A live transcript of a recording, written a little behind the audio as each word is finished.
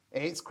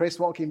It's Chris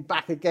Watkin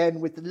back again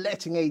with the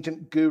letting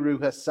agent guru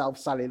herself,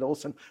 Sally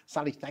Lawson.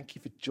 Sally, thank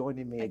you for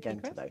joining me again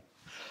today.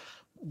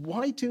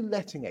 Why do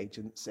letting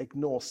agents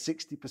ignore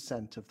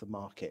 60% of the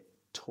market?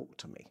 Talk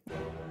to me.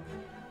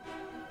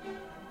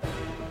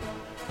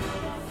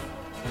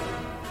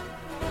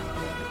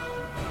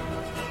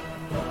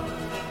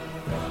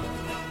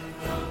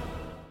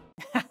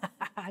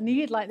 I knew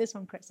you'd like this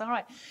one, Chris. All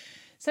right.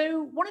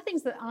 So one of the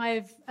things that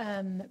I've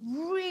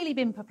really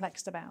been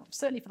perplexed about,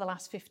 certainly for the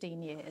last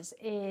 15 years,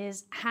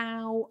 is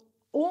how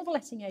all the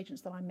letting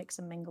agents that I mix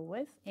and mingle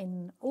with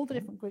in all the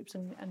different groups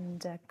and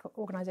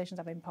organisations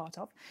I've been part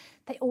of,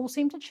 they all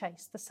seem to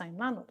chase the same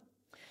landlord.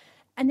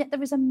 And yet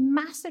there is a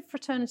massive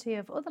fraternity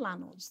of other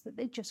landlords that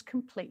they just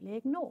completely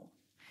ignore.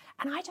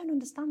 And I don't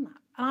understand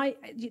that.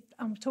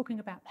 I'm talking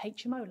about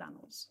HMO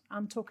landlords.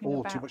 I'm talking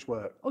about... too much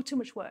work. Too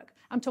much work.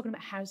 I'm talking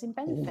about housing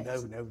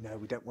benefits. No,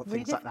 we don't want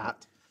things like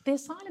that. The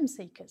asylum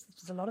seekers,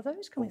 there's a lot of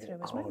those coming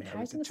through as well. No,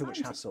 housing too much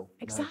hassle.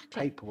 Exactly.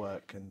 No,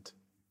 paperwork and...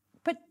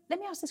 But let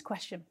me ask this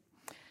question.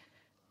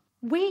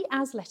 We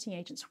as letting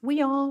agents,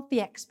 we are the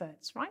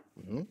experts, right?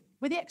 Mm-hmm.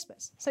 We're the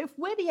experts. So if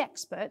we're the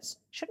experts,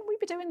 shouldn't we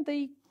be doing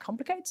the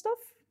complicated stuff?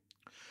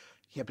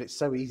 Yeah, but it's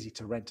so easy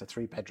to rent a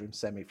 3-bedroom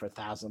semi for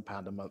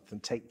 £1,000 a month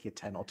and take your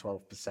 10 or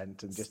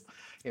 12% and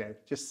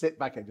just sit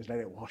back and just let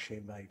it wash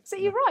in, mate. So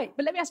you're right,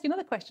 but let me ask you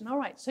another question. All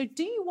right, so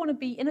do you want to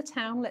be in a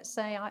town, let's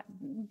say,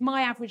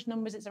 my average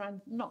numbers, it's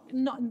around, not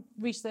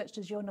researched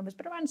as your numbers,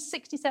 but around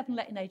 67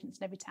 letting agents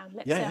in every town,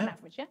 let's say on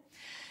average, yeah?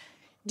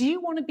 Do you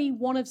want to be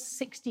one of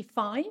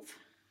 65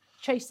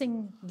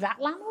 chasing that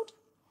landlord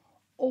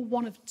or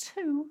one of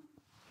 2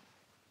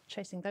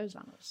 chasing those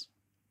landlords?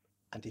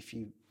 And if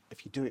you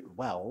do it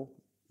well,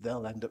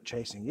 they'll end up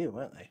chasing you,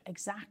 won't they?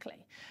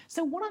 Exactly.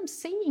 So what I'm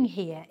seeing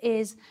here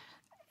is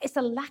it's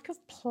a lack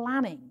of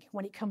planning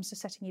when it comes to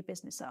setting your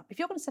business up. If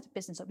you're going to set a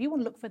business up, you want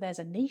to look for there's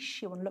a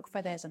niche, you want to look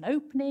for there's an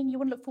opening, you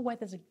want to look for where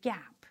there's a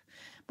gap.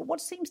 But what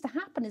seems to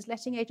happen is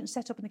letting agents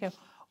set up and they go,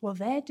 well,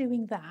 they're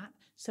doing that,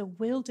 so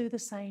we'll do the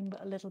same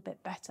but a little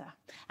bit better.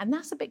 And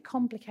that's a bit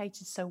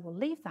complicated, so we'll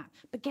leave that.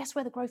 But guess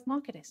where the growth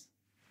market is?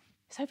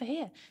 It's over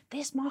here.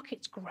 This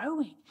market's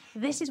growing.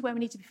 This is where we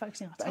need to be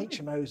focusing our time. But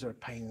HMOs are a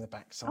pain in the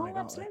backside, aren't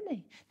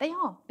absolutely. They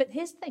are. But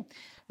here's the thing.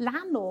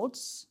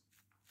 Landlords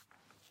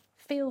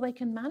feel they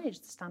can manage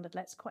the standard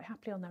lets quite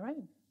happily on their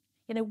own.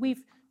 You know,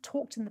 we've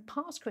talked in the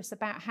past, Chris,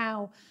 about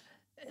how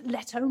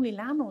let-only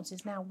landlords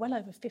is now well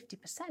over 50%.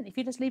 If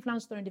you just leave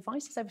landlords to their own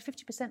devices, over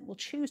 50% will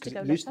choose to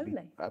go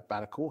let-only.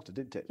 About a quarter,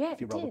 didn't it? Yeah, if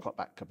you roll the clock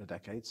back a couple of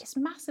decades. It's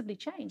massively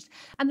changed.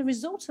 And the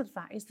result of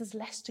that is there's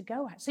less to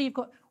go at. So you've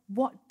got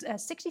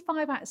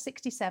 65 out of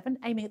 67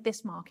 aiming at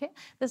this market.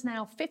 There's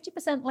now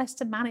 50% less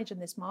to manage in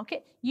this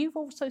market. You've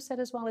also said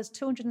as well as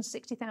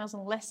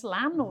 260,000 less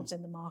landlords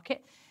in the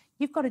market.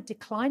 You've got a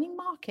declining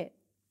market,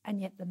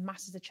 and yet the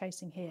masses are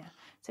chasing here.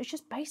 So it's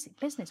just basic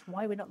business.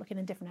 Why are we not looking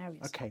in different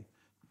areas? Okay.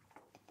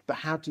 But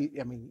how do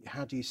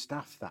you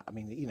staff that? I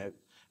mean,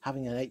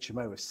 having an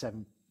HMO with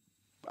 7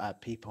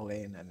 people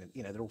in and,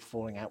 they're all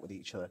falling out with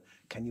each other,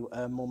 can you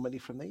earn more money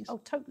from these?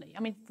 Oh, totally. I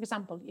mean, for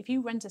example, if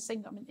you rent a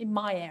single, in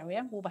my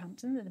area,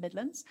 Wolverhampton in the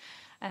Midlands,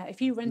 if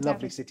you rent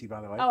Lovely city,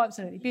 by the way. Oh,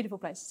 absolutely. Beautiful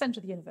place, centre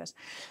of the universe.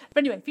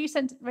 But anyway, if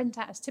you rent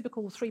out a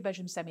typical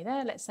 3-bedroom semi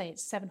there, let's say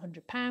it's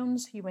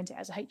 £700, you rent it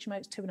as a HMO,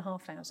 it's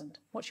 £2,500.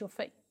 What's your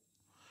fee?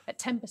 At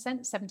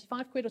 10%,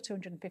 75 quid or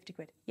 250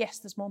 quid. Yes,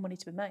 there's more money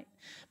to be made.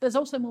 But there's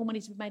also more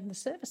money to be made in the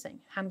servicing,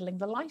 handling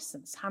the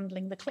licence,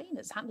 handling the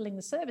cleaners, handling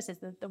the services,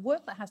 the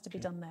work that has to be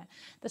done there.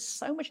 There's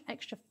so much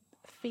extra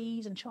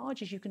fees and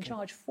charges you can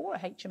charge for a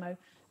HMO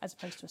as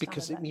opposed to a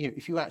standard let. Because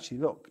if you actually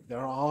look, there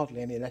are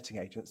hardly any letting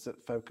agents that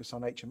focus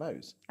on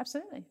HMOs.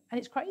 Absolutely. And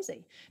it's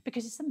crazy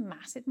because it's a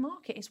massive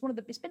market. It's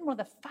been one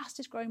of the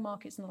fastest growing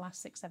markets in the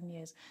last 6-7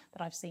 years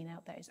that I've seen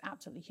out there. It's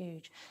absolutely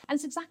huge. And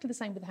it's exactly the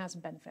same with the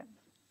housing benefit.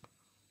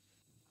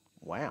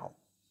 Wow.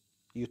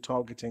 You're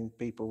targeting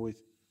people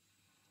with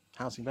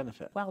housing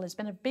benefit? Well, there's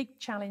been a big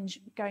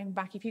challenge going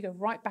back. If you go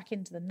right back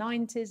into the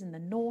 90s and the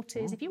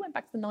noughties, if you went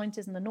back to the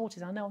 90s and the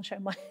noughties, I know I'm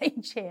showing my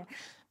age here,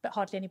 but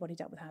hardly anybody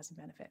dealt with housing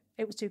benefit.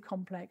 It was too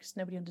complex.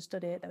 Nobody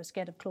understood it. They were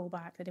scared of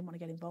clawback. They didn't want to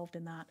get involved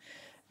in that.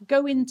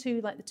 Go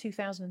into like the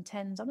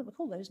 2010s. I don't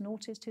recall those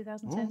noughties,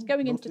 2010s.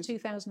 Going into the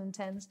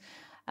 2010s,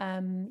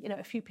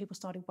 a few people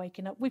started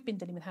waking up. We've been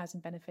dealing with housing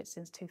benefits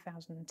since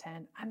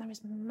 2010, and there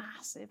is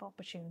massive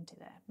opportunity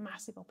there.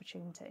 Massive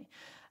opportunity.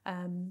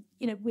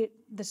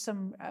 There's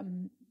some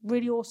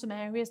really awesome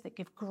areas that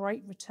give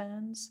great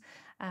returns.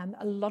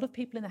 A lot of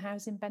people in the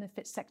housing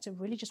benefit sector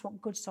really just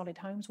want good, solid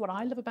homes. What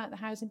I love about the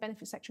housing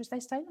benefit sector is they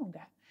stay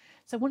longer.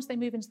 So once they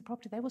move into the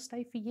property, they will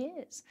stay for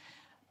years.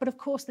 But of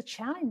course, the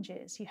challenge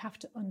is you have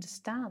to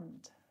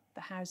understand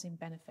the housing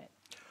benefit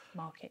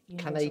market.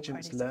 Can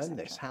agents learn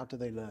this? How do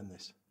they learn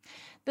this?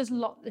 There's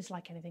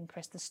like anything,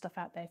 Chris, there's stuff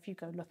out there if you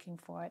go looking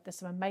for it. There's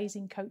some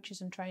amazing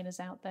coaches and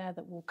trainers out there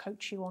that will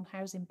coach you on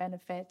housing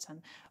benefits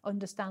and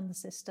understand the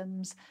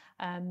systems.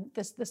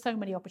 There's so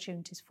many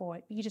opportunities for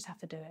it, but you just have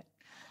to do it.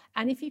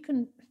 And if you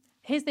can,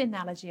 here's the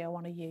analogy I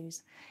want to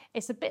use.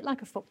 It's a bit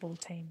like a football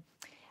team.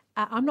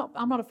 I'm not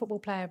a football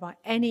player by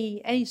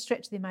any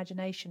stretch of the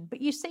imagination,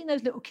 but you've seen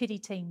those little kiddie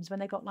teams when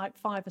they got like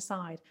 5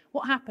 aside.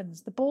 What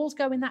happens? The ball's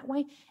going that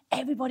way.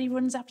 Everybody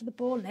runs after the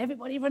ball, and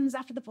everybody runs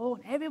after the ball,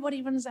 and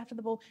everybody runs after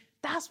the ball.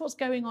 That's what's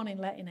going on in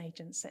letting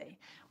agency.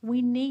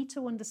 We need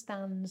to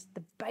understand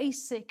the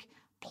basic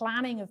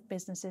planning of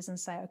businesses and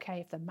say, okay,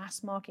 if the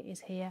mass market is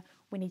here,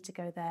 we need to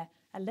go there.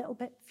 A little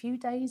bit, few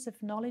days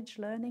of knowledge,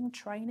 learning,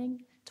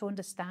 training to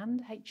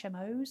understand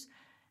HMOs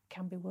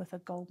can be worth a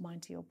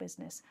goldmine to your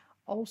business.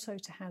 Also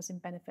to housing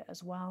benefit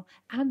as well,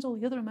 and all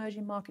the other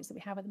emerging markets that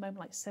we have at the moment,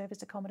 like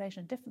service accommodation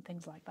and different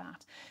things like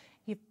that.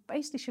 You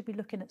basically should be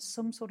looking at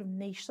some sort of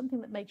niche, something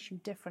that makes you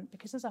different,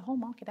 because there's a whole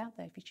market out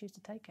there if you choose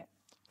to take it.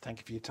 Thank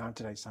you for your time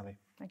today, Sally.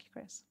 Thank you,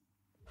 Chris.